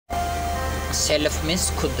Self means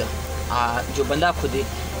खुद, जो बंदा खुद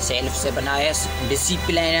सेल्फ से बना है।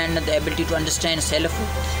 Discipline and the ability to understand self,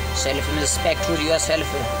 self means respect to your self,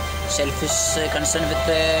 selfish concern with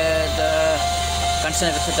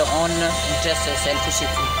the own interest. Selfish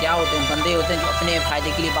क्या होते हैं? बंदे होते हैं जो अपने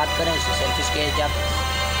फ़ायदे के लिए बात करें, उसे सेल्फिश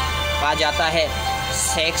कहा जाता है।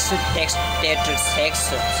 सेक्स टेक्सटेटेड,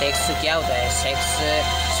 सेक्स क्या होता है?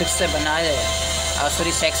 सेक्स से बना है,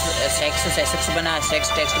 सॉरी सेक्स बना है।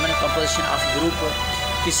 सेक्स टेक्स्ट में कंपोजिशन ऑफ ग्रुप,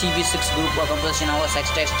 किसी भी सिक्स ग्रुप का कंपोजिशन हुआ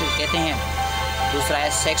सेक्स टेक्स्ट कहते हैं। दूसरा है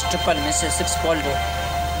सेक्स ट्रिपल में से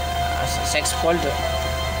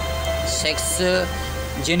sex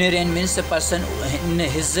जेनरेन means person in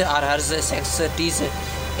his और हर्ज सेक्सटीज,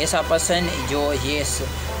 ऐसा पर्सन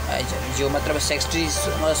जो मतलब सेक्सटी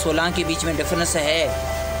 16 के बीच में डिफरेंस है,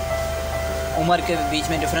 उम्र के बीच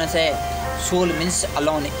में डिफरेंस है। सोल मीन्स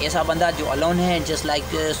अलोन, ऐसा बंदा जो अलोन है। Just like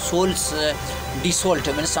souls डिसोल्ट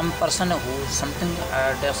means some person who something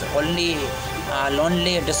only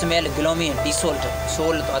lonely डिसमेल gloomy. डिसोल्ट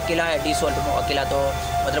soul तो अकेला है, डिसोल्ट वो अकेला तो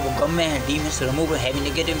मतलब वो गम में है। D means remove heavy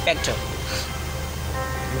negative impact.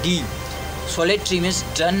 D solitary means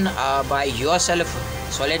done by your self,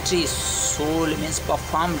 solitary. Soul means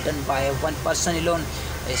perform done by one person Elon,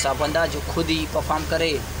 ऐसा बंदा जो खुद ही परफॉर्म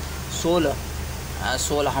करे।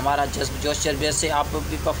 सोल हमारा जोश जज्बे से आप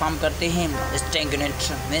भी परफॉर्म करते हैं। Stagnant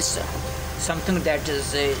means something that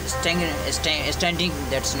is standing,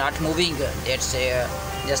 that's not moving, that's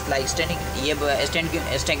just like standing.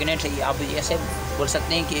 ये स्टैग्नेंट है, आप ऐसे बोल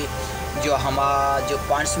सकते हैं कि जो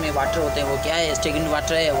पॉइंट्स में वाटर होते हैं वो क्या है? स्टैग्नेंट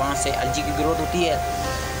वाटर है, वहाँ से अलजी की ग्रोथ होती है।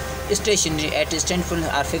 Stationery eight स्टैंडफुल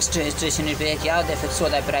are fixed, stationery पे क्या होता है? फिक्स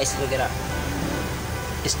होता है प्राइस वगैरह।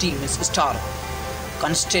 Steel means star.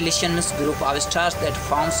 कंस्टेलेशन means group of stars that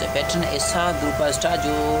forms a pattern, ऐसा ग्रुप ऑफ स्टार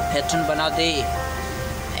जो पैटर्न बना दे।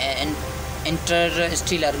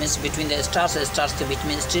 Interstellar means between the stars, stars के बीच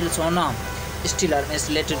में स्टिल्स होना। Stellar means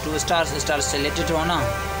related to stars, stars से रिलेटेड होना।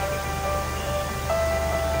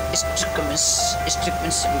 स्ट्रिक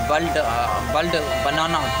मीन्स बल्ड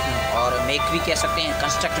बनाना, और make भी कह सकते हैं।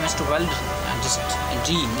 Construct means to blood.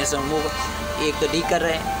 D means वो एक तो डी कर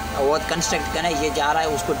रहे हैं और वो कंस्ट्रक्ट करना है, ये जा रहा है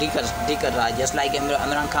उसको डी कर रहा है। जस्ट लाइक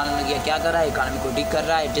इमरान खान ने क्या कर रहा है? इकानमी को डी कर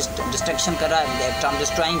रहा है, डिस्ट्रक्शन कर रहा है, the act of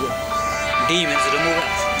destroying. D means remove,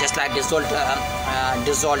 just like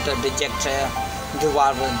Dassault, reject,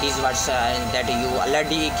 devolve, these words that you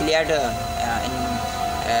already cleared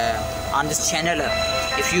on this channel.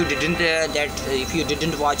 If you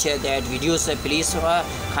didn't watch that videos, please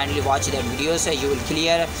kindly watch that videos. You will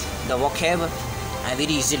clear the vocab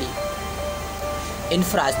very easily.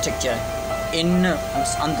 Infrastructure,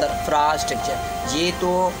 अंदर फ्रास्ट्रक्चर, ये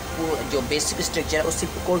तो जो basic structure है उसी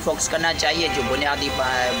को focus करना चाहिए, जो बुनियादी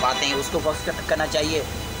बातें हैं उसको फोकस करना चाहिए।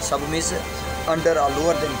 सब मीन्स अंडर और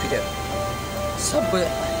लोअर देन फिगर,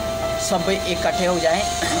 सब इकट्ठे हो जाएं,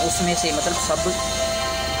 उसमें से मतलब सब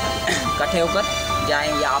इकट्ठे होकर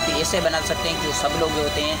जाएं। या आप ऐसे बना सकते हैं कि जो सब लोग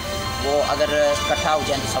होते हैं वो अगर इकट्ठा हो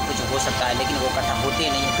जाए तो सब कुछ हो सकता है, लेकिन वो इकट्ठा होते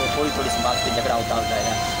नहीं है तो थोड़ी सी बात पे झगड़ा होता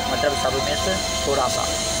जाएगा। मतलब सब में से थोड़ा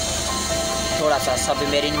सा सब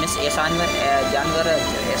मेरीन में से ऐसा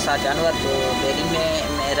जानवर जो मेरीन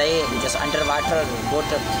में रहे, जैसे अंडर वाटर बोट,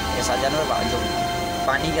 ऐसा जानवर जो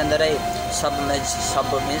पानी के अंदर रहे। सब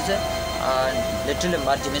मीन्स लिटिल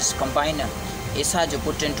मर्ज मीन्स कंबाइन, ऐसा जो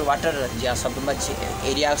पुट इनटू वाटर या सब मच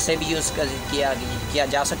एरिया से भी यूज़ किया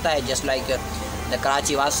जा सकता है। Just like the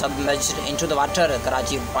Karachi was submerged into the water,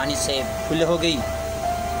 Karachi पानी से फुल हो गई।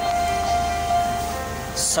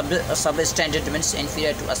 सब standard means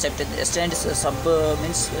inferior to accepted stand, सब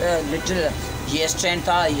मीन्स लिटिल, ये स्टैंड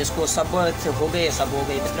था इसको सब हो गए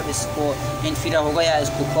मतलब इसको इन्फीरियर हो गया,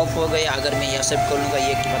 इसको खौफ हो गया। अगर मैं ये एक्सेप्ट कर लूँगा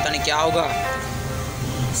ये पता नहीं क्या होगा।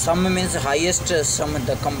 सम means highest, some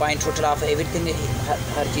the combine total of everything,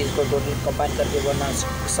 हर चीज़ को टोटल कंबाइन करके वरना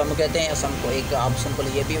सम कहते हैं। सम को एक आप सिंपल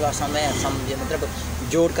ये भी सम है, सम मतलब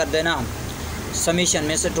जोड़ कर देना। समीशन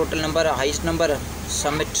में से total number, highest number.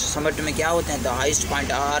 Summit में क्या होते हैं? The highest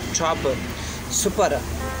point are top. Super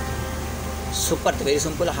तो very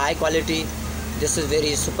simple, high quality, this is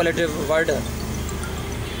very superlative word.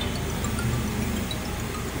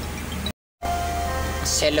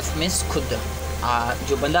 Self means खुद,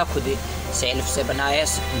 जो बंदा खुद सेल्फ से बना है।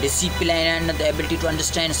 Discipline and the ability to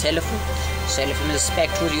understand self means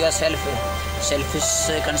respect to your self, selfish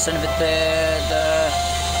concern with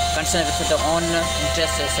the own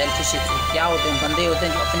interest. Selfish क्या होते हैं? बंदे होते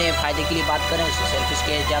हैं जो अपने फ़ायदे के लिए बात करें, उसे सेल्फिश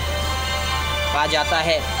कहा जाता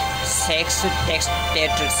है। सेक्स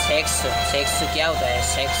टेक्सटेटेड, सेक्स क्या होता है?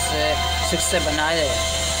 सेक्स से बना है,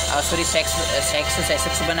 सॉरी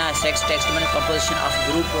सेक्स बना है। सेक्स टेक्स्ट में कंपोजिशन ऑफ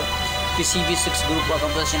ग्रुप, किसी भी सिक्स ग्रुप का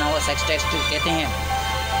कंपोजिशन हुआ सेक्स टेक्स्ट कहते हैं।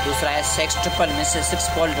 दूसरा है sex triple means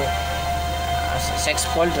six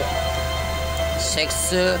fold sex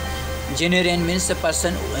जेनरेन means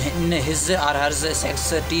person in his और हर्ज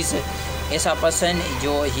सेक्सटीज, ऐसा पर्सन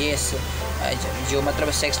जो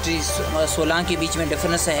मतलब सेक्सटी 16 के बीच में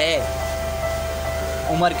डिफरेंस है,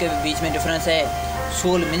 उम्र के बीच में डिफरेंस है।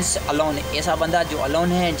 सोल मीन्स अलोन, ऐसा बंदा जो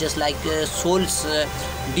अलोन है, just like souls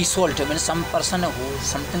डिसोल्ट means some person who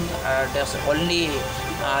something only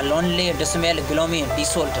lonely डिसमेल gloomy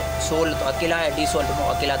डिसोल्ट। Soul तो अकेला है, डिसोल्ट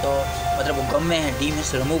अकेला तो मतलब वो गम में है। D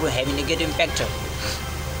means remove heavy negative impact.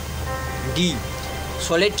 D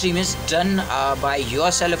solitary means done by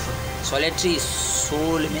your self. Solitary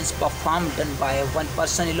soul means perform done by one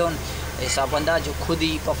person Elon, ऐसा बंदा जो खुद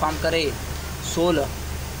ही परफॉर्म करे।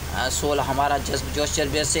 सोल हमारा जोश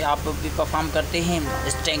जज्बे से आप भी परफॉर्म करते हैं।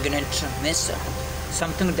 Stagnant means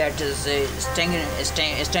something that is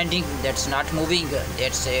standing that's not moving,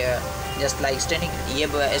 that's just like standing. ये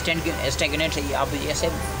स्टैग्नेंट आप ऐसे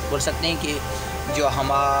बोल सकते हैं कि जो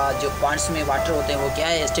पॉइंट्स में वाटर होते हैं वो क्या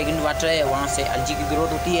है, स्टैग्नेंट वाटर है, वहाँ से अलजी की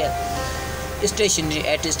ग्रोथ होती है। Stationery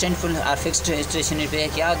eight स्टैंडफुल are fixed, stationery पे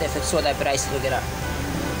क्या होता है, फिक्स होता है प्राइस वगैरह।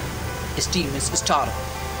 Steel means star.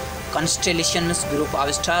 कंस्टेलेशन means group of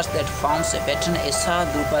stars that forms a pattern, ऐसा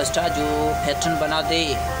ग्रुप ऑफ स्टार जो पैटर्न बना दे।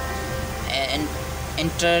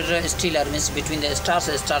 Inter stealer means between the stars,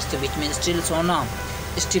 stars के बीच में स्टील्स होना।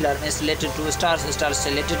 Stealer means related to stars, stars से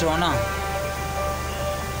रिलेटेड होना।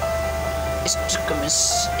 Streak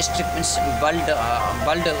means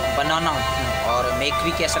blood बनाना और make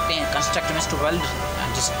भी कह सकते हैं। Construct means to blood.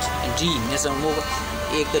 D means वो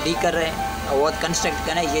एक तो डी कर रहे हैं और वो कंस्ट्रक्ट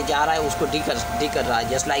करना है, ये जा रहा है उसको डी कर रहा है।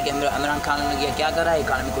 जस्ट लाइक इमरान खान ये क्या कर रहा है,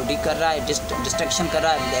 इकानमी को डी कर रहा है, डिस्ट्रक्शन कर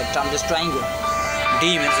रहा है, term destroying.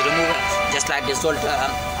 D means remove, just like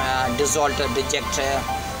डिसोल्ट, डिजेक्ट,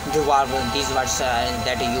 devolve, these words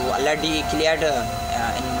that you already cleared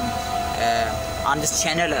on this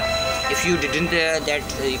channel. If you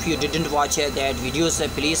didn't watch that videos,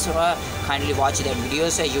 please kindly watch that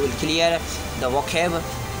videos. You will clear the vocab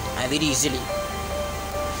very easily.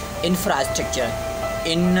 Infrastructure,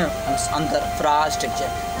 अंदर infrastructure,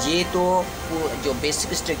 ये तो जो basic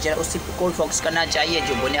structure है उसी को focus करना चाहिए,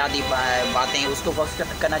 जो बुनियादी बातें हैं उसको फोकस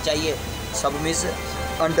करना चाहिए। सब मीन्स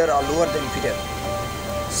अंडर और लोअर देन इंफीरियर,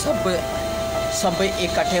 सब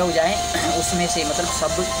इकट्ठे हो जाएं उसमें से, मतलब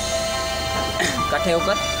सब इकट्ठे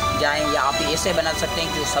होकर जाएं। या आप ऐसे बना सकते हैं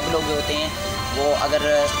कि जो सब लोग होते हैं वो अगर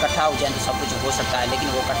इकट्ठा हो जाए तो सब कुछ हो सकता है, लेकिन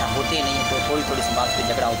वो इकट्ठा होते ही नहीं है, तो थोड़ी सी बात पे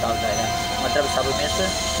झगड़ा होता है। मतलब सब में से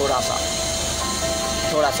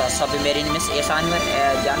थोड़ा सा सब मेरीन में ऐसा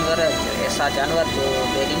जानवर जो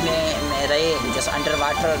मेरीन में रहे, जैसे अंडर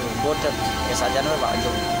वाटर बोट, ऐसा जानवर जो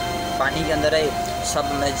पानी के अंदर रहे। सब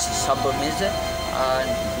मीन्स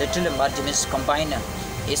लिटिल मर्ज मीन्स कंबाइन,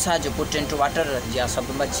 ऐसा जो पुट इनटू वाटर या सब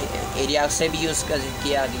मर्ज एरिया से भी यूज़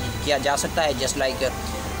किया जा सकता है। Just like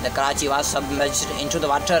the Karachi was सब merge into the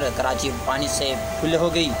water, Karachi पानी से फुल हो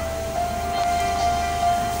गई।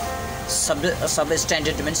 सब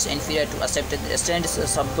standard means inferior to accepted, stand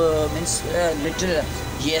सब मीन्स लिटिल,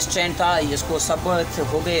 ये स्टैंड था इसको सब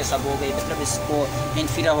हो गए मतलब इसको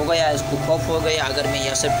इन्फीरियर हो गया, इसको खौफ हो गया, अगर मैं ये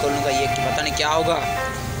एक्सेप्ट कर लूँगा ये पता नहीं क्या होगा।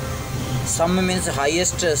 सम means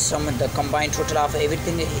highest, some the combined total of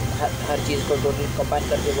everything, हर चीज़ को टोटल कंबाइन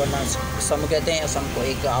करके वरना सम कहते हैं। सम को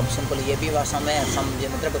एक आप सिंपल ये भी सम है, सम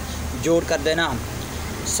मतलब जोड़ कर देना।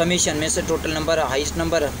 समीशन में से total number, highest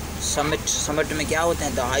number. Summit में क्या होते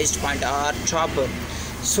हैं, the highest point are top.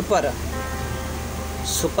 Super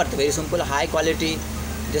तो very simple, high quality,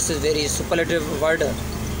 this is very superlative word.